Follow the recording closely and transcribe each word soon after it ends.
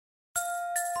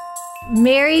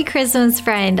Merry Christmas,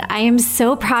 friend. I am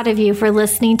so proud of you for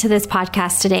listening to this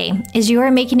podcast today, as you are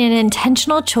making an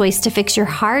intentional choice to fix your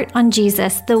heart on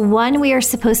Jesus, the one we are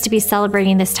supposed to be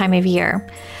celebrating this time of year.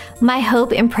 My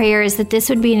hope and prayer is that this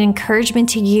would be an encouragement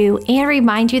to you and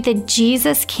remind you that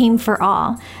Jesus came for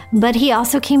all, but he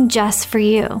also came just for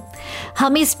you.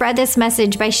 Help me spread this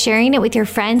message by sharing it with your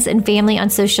friends and family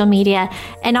on social media,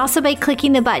 and also by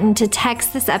clicking the button to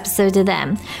text this episode to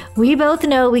them. We both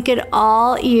know we could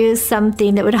all use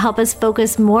something that would help us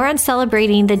focus more on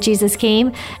celebrating that Jesus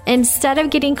came instead of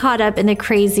getting caught up in the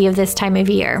crazy of this time of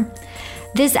year.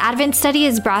 This Advent study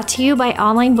is brought to you by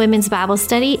Online Women's Bible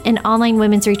Study and Online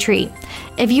Women's Retreat.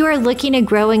 If you are looking to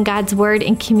grow in God's Word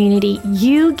and community,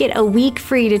 you get a week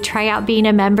free to try out being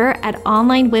a member at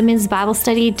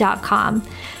onlinewomensbiblestudy.com.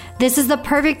 This is the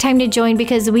perfect time to join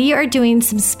because we are doing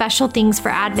some special things for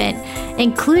Advent,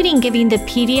 including giving the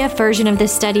PDF version of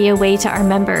this study away to our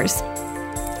members.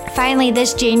 Finally,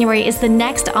 this January is the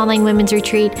next Online Women's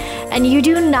Retreat, and you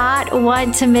do not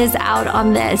want to miss out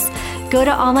on this. Go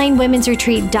to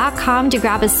onlinewomensretreat.com to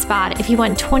grab a spot if you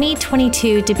want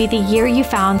 2022 to be the year you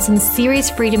found some serious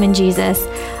freedom in Jesus,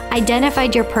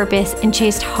 identified your purpose, and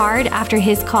chased hard after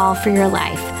his call for your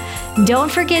life. Don't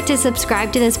forget to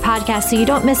subscribe to this podcast so you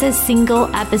don't miss a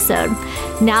single episode.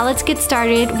 Now let's get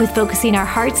started with focusing our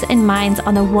hearts and minds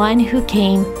on the one who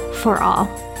came for all.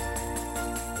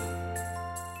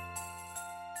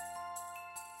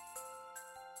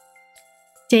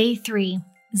 Day 3,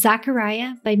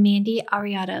 Zechariah by Mandy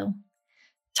Arioto.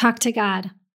 Talk to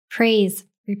God, praise,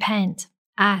 repent,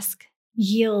 ask,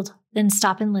 yield, then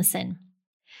stop and listen.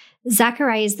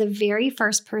 Zechariah is the very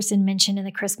first person mentioned in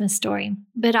the Christmas story,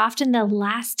 but often the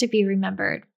last to be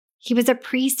remembered. He was a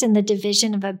priest in the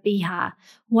division of Abijah,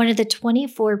 one of the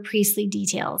 24 priestly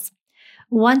details.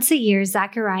 Once a year,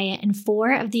 Zechariah and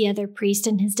 4 of the other priests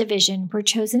in his division were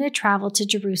chosen to travel to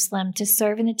Jerusalem to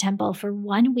serve in the temple for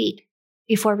 1 week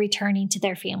before returning to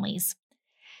their families.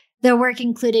 Their work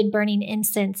included burning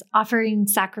incense, offering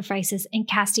sacrifices, and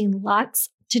casting lots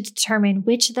to determine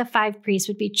which of the 5 priests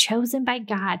would be chosen by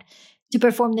God to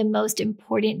perform the most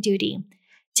important duty,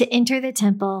 to enter the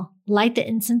temple, light the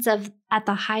incense at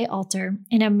the high altar,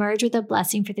 and emerge with a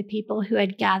blessing for the people who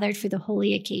had gathered for the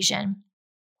holy occasion.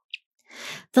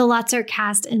 The lots are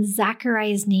cast and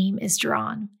Zechariah's name is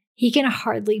drawn. He can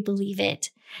hardly believe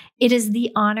it. It is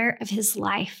the honor of his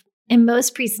life. And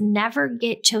most priests never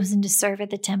get chosen to serve at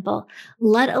the temple,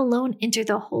 let alone enter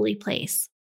the holy place.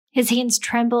 His hands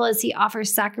tremble as he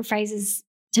offers sacrifices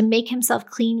to make himself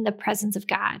clean in the presence of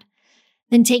God.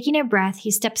 Then taking a breath,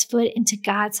 he steps foot into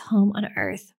God's home on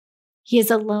earth. He is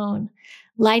alone,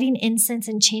 lighting incense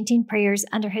and chanting prayers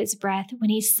under his breath when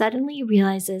he suddenly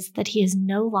realizes that he is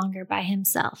no longer by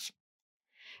himself.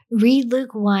 Read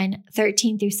Luke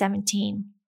 1:13-17.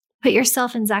 Put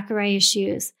yourself in Zechariah's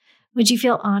shoes. Would you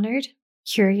feel honored,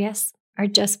 curious, or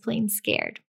just plain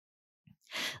scared?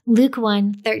 Luke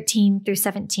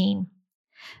 1:13-17.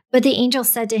 But the angel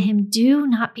said to him, "Do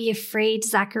not be afraid,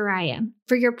 Zechariah,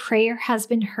 for your prayer has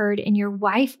been heard, and your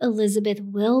wife Elizabeth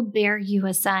will bear you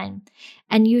a son,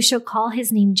 and you shall call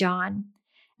his name John.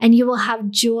 And you will have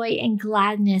joy and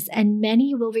gladness, and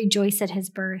many will rejoice at his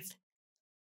birth.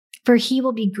 For he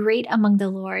will be great among the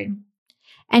Lord.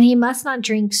 And he must not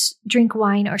drink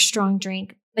wine or strong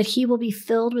drink, but he will be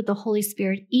filled with the Holy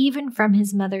Spirit even from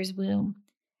his mother's womb.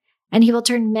 And he will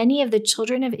turn many of the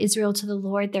children of Israel to the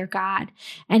Lord their God,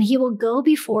 and he will go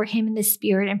before him in the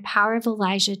spirit and power of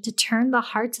Elijah to turn the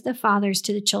hearts of the fathers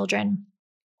to the children,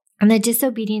 and the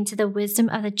disobedient to the wisdom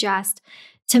of the just,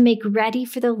 to make ready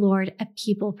for the Lord a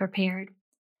people prepared."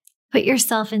 Put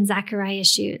yourself in Zechariah's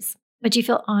shoes. Would you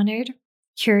feel honored,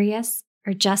 curious,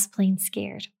 or just plain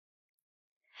scared?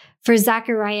 For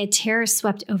Zechariah, terror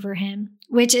swept over him,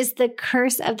 which is the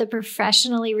curse of the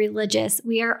professionally religious.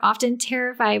 We are often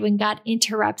terrified when God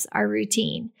interrupts our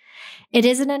routine. It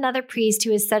isn't another priest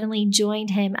who has suddenly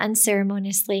joined him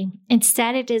unceremoniously.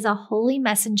 Instead, it is a holy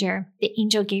messenger, the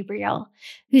angel Gabriel,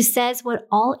 who says what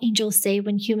all angels say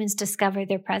when humans discover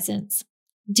their presence: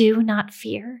 "Do not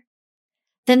fear."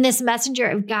 Then this messenger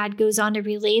of God goes on to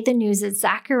relay the news that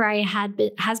Zechariah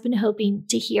has been hoping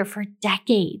to hear for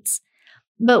decades,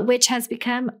 but which has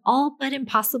become all but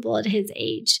impossible at his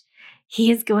age.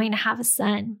 He is going to have a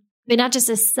son, but not just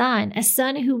a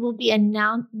son who will be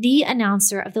the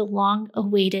announcer of the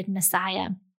long-awaited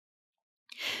Messiah.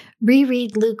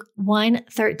 Reread Luke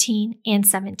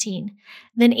 1:13-17.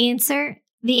 The answer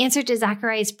to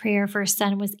Zechariah's prayer for a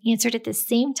son was answered at the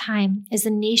same time as the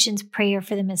nation's prayer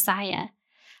for the Messiah.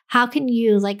 How can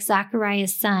you, like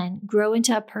Zechariah's son, grow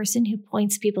into a person who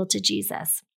points people to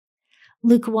Jesus?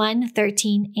 Luke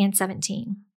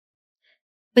 1:13-17.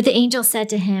 But the angel said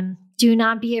to him, "Do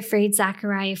not be afraid,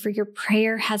 Zechariah, for your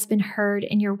prayer has been heard,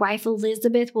 and your wife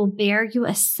Elizabeth will bear you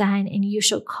a son, and you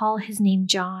shall call his name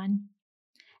John.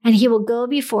 And he will go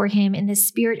before him in the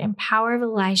spirit and power of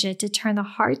Elijah to turn the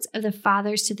hearts of the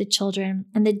fathers to the children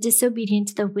and the disobedient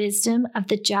to the wisdom of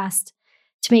the just,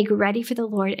 to make ready for the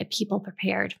Lord a people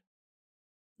prepared."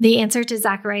 The answer to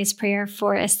Zechariah's prayer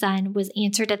for a son was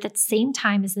answered at the same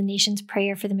time as the nation's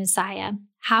prayer for the Messiah.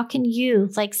 How can you,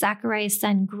 like Zechariah's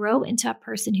son, grow into a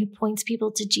person who points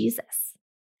people to Jesus?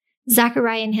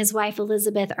 Zechariah and his wife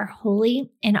Elizabeth are holy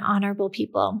and honorable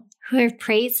people who have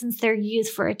prayed since their youth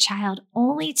for a child,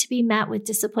 only to be met with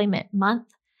disappointment month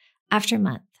after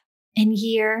month and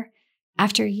year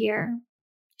after year.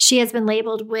 She has been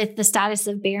labeled with the status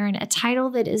of barren, a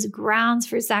title that is grounds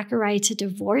for Zechariah to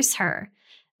divorce her,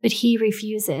 but he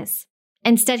refuses.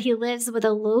 Instead, he lives with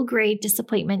a low-grade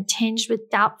disappointment tinged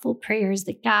with doubtful prayers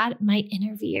that God might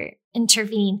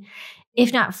intervene,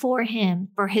 if not for him,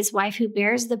 for his wife, who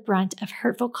bears the brunt of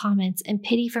hurtful comments and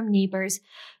pity from neighbors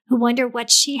who wonder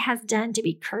what she has done to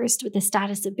be cursed with the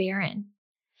status of barren.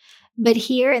 But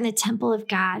here in the temple of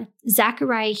God,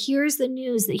 Zechariah hears the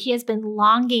news that he has been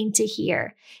longing to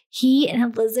hear. He and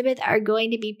Elizabeth are going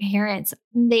to be parents.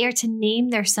 They are to name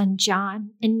their son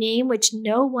John, a name which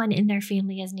no one in their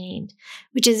family has named,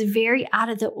 which is very out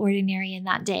of the ordinary in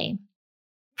that day.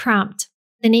 Prompt.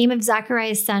 The name of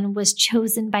Zechariah's son was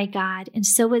chosen by God, and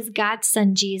so was God's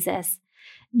son Jesus.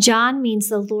 John means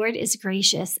the Lord is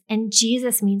gracious, and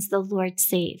Jesus means the Lord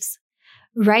saves.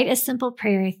 Write a simple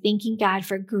prayer thanking God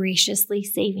for graciously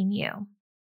saving you.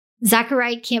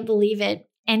 Zechariah can't believe it,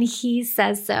 and he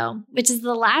says so, which is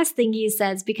the last thing he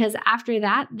says, because after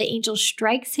that, the angel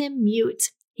strikes him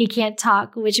mute. He can't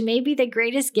talk, which may be the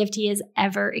greatest gift he has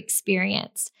ever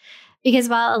experienced. Because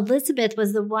while Elizabeth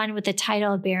was the one with the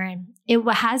title of barren, it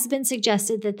has been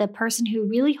suggested that the person who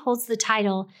really holds the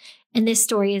title in this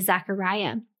story is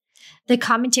Zechariah. The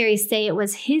commentaries say it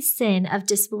was his sin of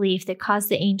disbelief that caused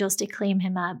the angels to claim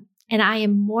him up, and I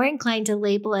am more inclined to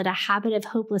label it a habit of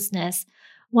hopelessness,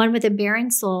 one with a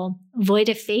barren soul, void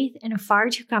of faith, and far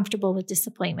too comfortable with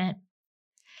disappointment.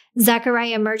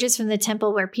 Zechariah emerges from the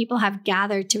temple where people have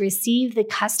gathered to receive the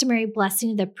customary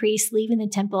blessing of the priest leaving the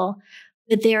temple,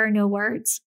 but there are no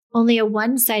words, only a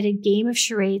one-sided game of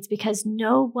charades because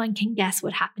no one can guess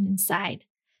what happened inside.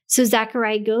 So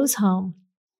Zechariah goes home,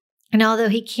 and although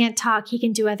he can't talk, he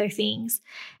can do other things.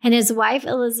 And his wife,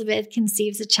 Elizabeth,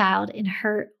 conceives a child in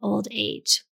her old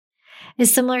age. A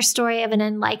similar story of an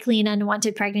unlikely and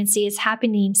unwanted pregnancy is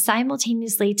happening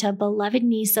simultaneously to a beloved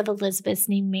niece of Elizabeth's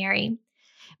named Mary.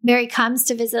 Mary comes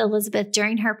to visit Elizabeth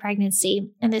during her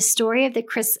pregnancy, and the story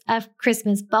of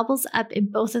Christmas bubbles up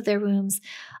in both of their wombs,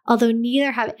 although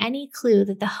neither have any clue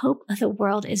that the hope of the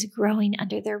world is growing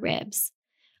under their ribs.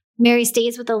 Mary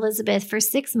stays with Elizabeth for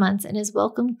 6 months and is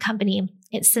welcomed company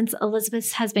since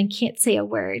Elizabeth's husband can't say a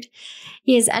word.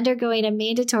 He is undergoing a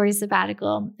mandatory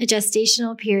sabbatical, a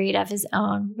gestational period of his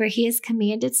own, where he has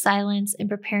commanded silence and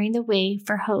preparing the way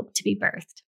for hope to be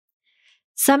birthed.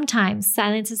 Sometimes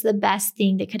silence is the best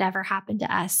thing that could ever happen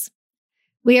to us.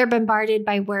 We are bombarded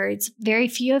by words. Very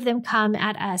few of them come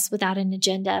at us without an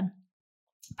agenda,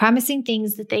 promising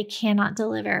things that they cannot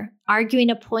deliver,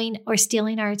 arguing a point, or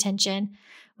stealing our attention,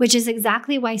 which is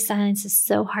exactly why silence is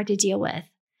so hard to deal with,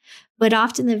 but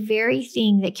often the very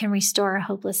thing that can restore our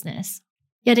hopelessness.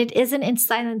 Yet it isn't in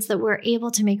silence that we're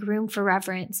able to make room for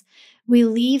reverence. We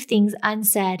leave things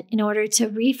unsaid in order to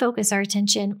refocus our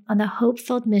attention on the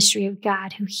hope-filled mystery of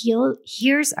God who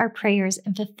hears our prayers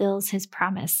and fulfills his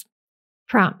promise.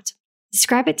 Prompt.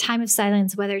 Describe a time of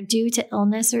silence, whether due to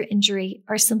illness or injury,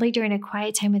 or simply during a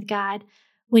quiet time with God,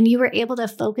 when you were able to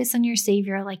focus on your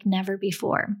Savior like never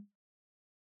before.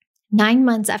 9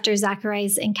 months after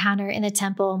Zechariah's encounter in the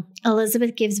temple,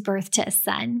 Elizabeth gives birth to a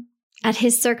son. At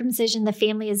his circumcision, the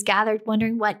family is gathered,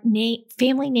 wondering what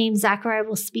family name Zechariah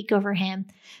will speak over him,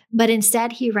 but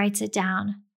instead he writes it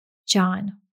down,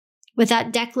 John. With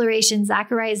that declaration,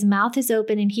 Zechariah's mouth is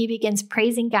open and he begins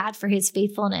praising God for his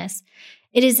faithfulness.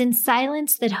 It is in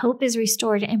silence that hope is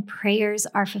restored and prayers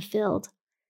are fulfilled.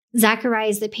 Zechariah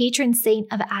is the patron saint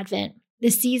of Advent, the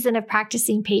season of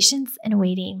practicing patience and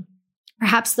waiting.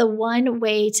 Perhaps the one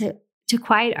way to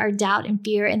quiet our doubt and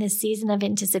fear in this season of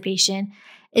anticipation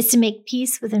is to make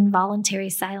peace with involuntary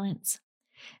silence.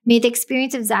 May the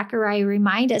experience of Zechariah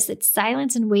remind us that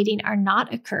silence and waiting are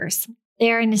not a curse.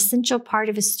 They are an essential part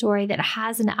of a story that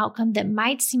has an outcome that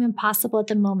might seem impossible at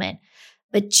the moment,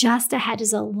 but just ahead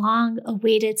is a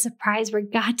long-awaited surprise where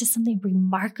God does something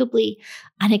remarkably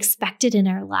unexpected in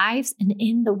our lives and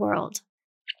in the world.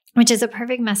 which is a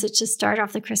perfect message to start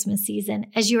off the Christmas season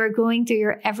as you are going through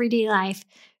your everyday life,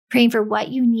 praying for what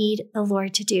you need the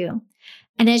Lord to do.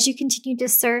 And as you continue to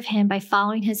serve him by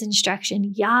following his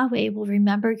instruction, Yahweh will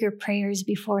remember your prayers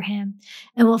before him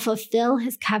and will fulfill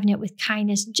his covenant with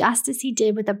kindness, just as he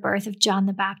did with the birth of John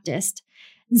the Baptist.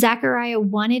 Zechariah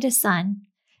wanted a son.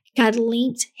 God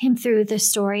linked him through the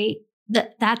story,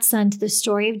 that son, to the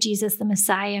story of Jesus, the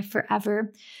Messiah,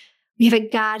 forever. We have a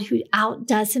God who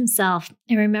outdoes himself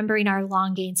in remembering our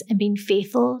longings and being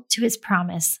faithful to his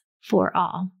promise for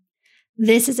all.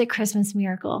 This is a Christmas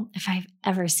miracle if I've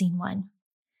ever seen one.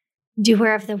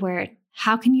 Doer of the word,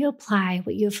 how can you apply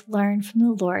what you have learned from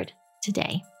the Lord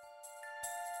today?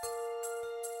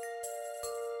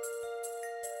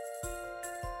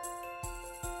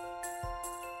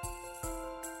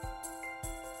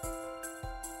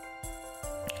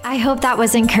 I hope that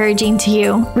was encouraging to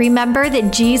you. Remember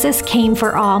that Jesus came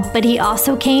for all, but he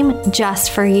also came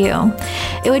just for you.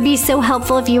 It would be so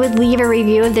helpful if you would leave a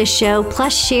review of this show,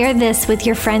 plus share this with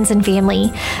your friends and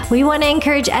family. We want to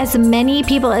encourage as many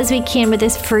people as we can with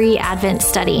this free Advent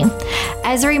study.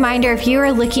 As a reminder, if you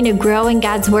are looking to grow in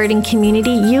God's Word and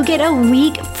community, you get a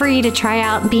week free to try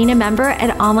out being a member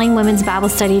at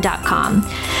onlinewomensbiblestudy.com.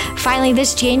 Finally,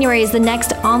 this January is the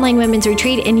next online women's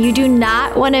retreat, and you do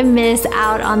not want to miss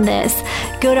out on this.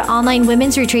 Go to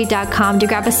onlinewomensretreat.com to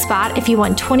grab a spot if you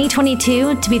want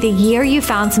 2022 to be the year you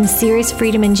found some serious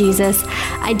freedom in Jesus,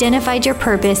 identified your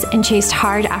purpose, and chased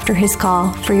hard after his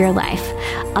call for your life.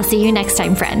 I'll see you next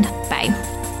time, friend.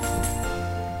 Bye.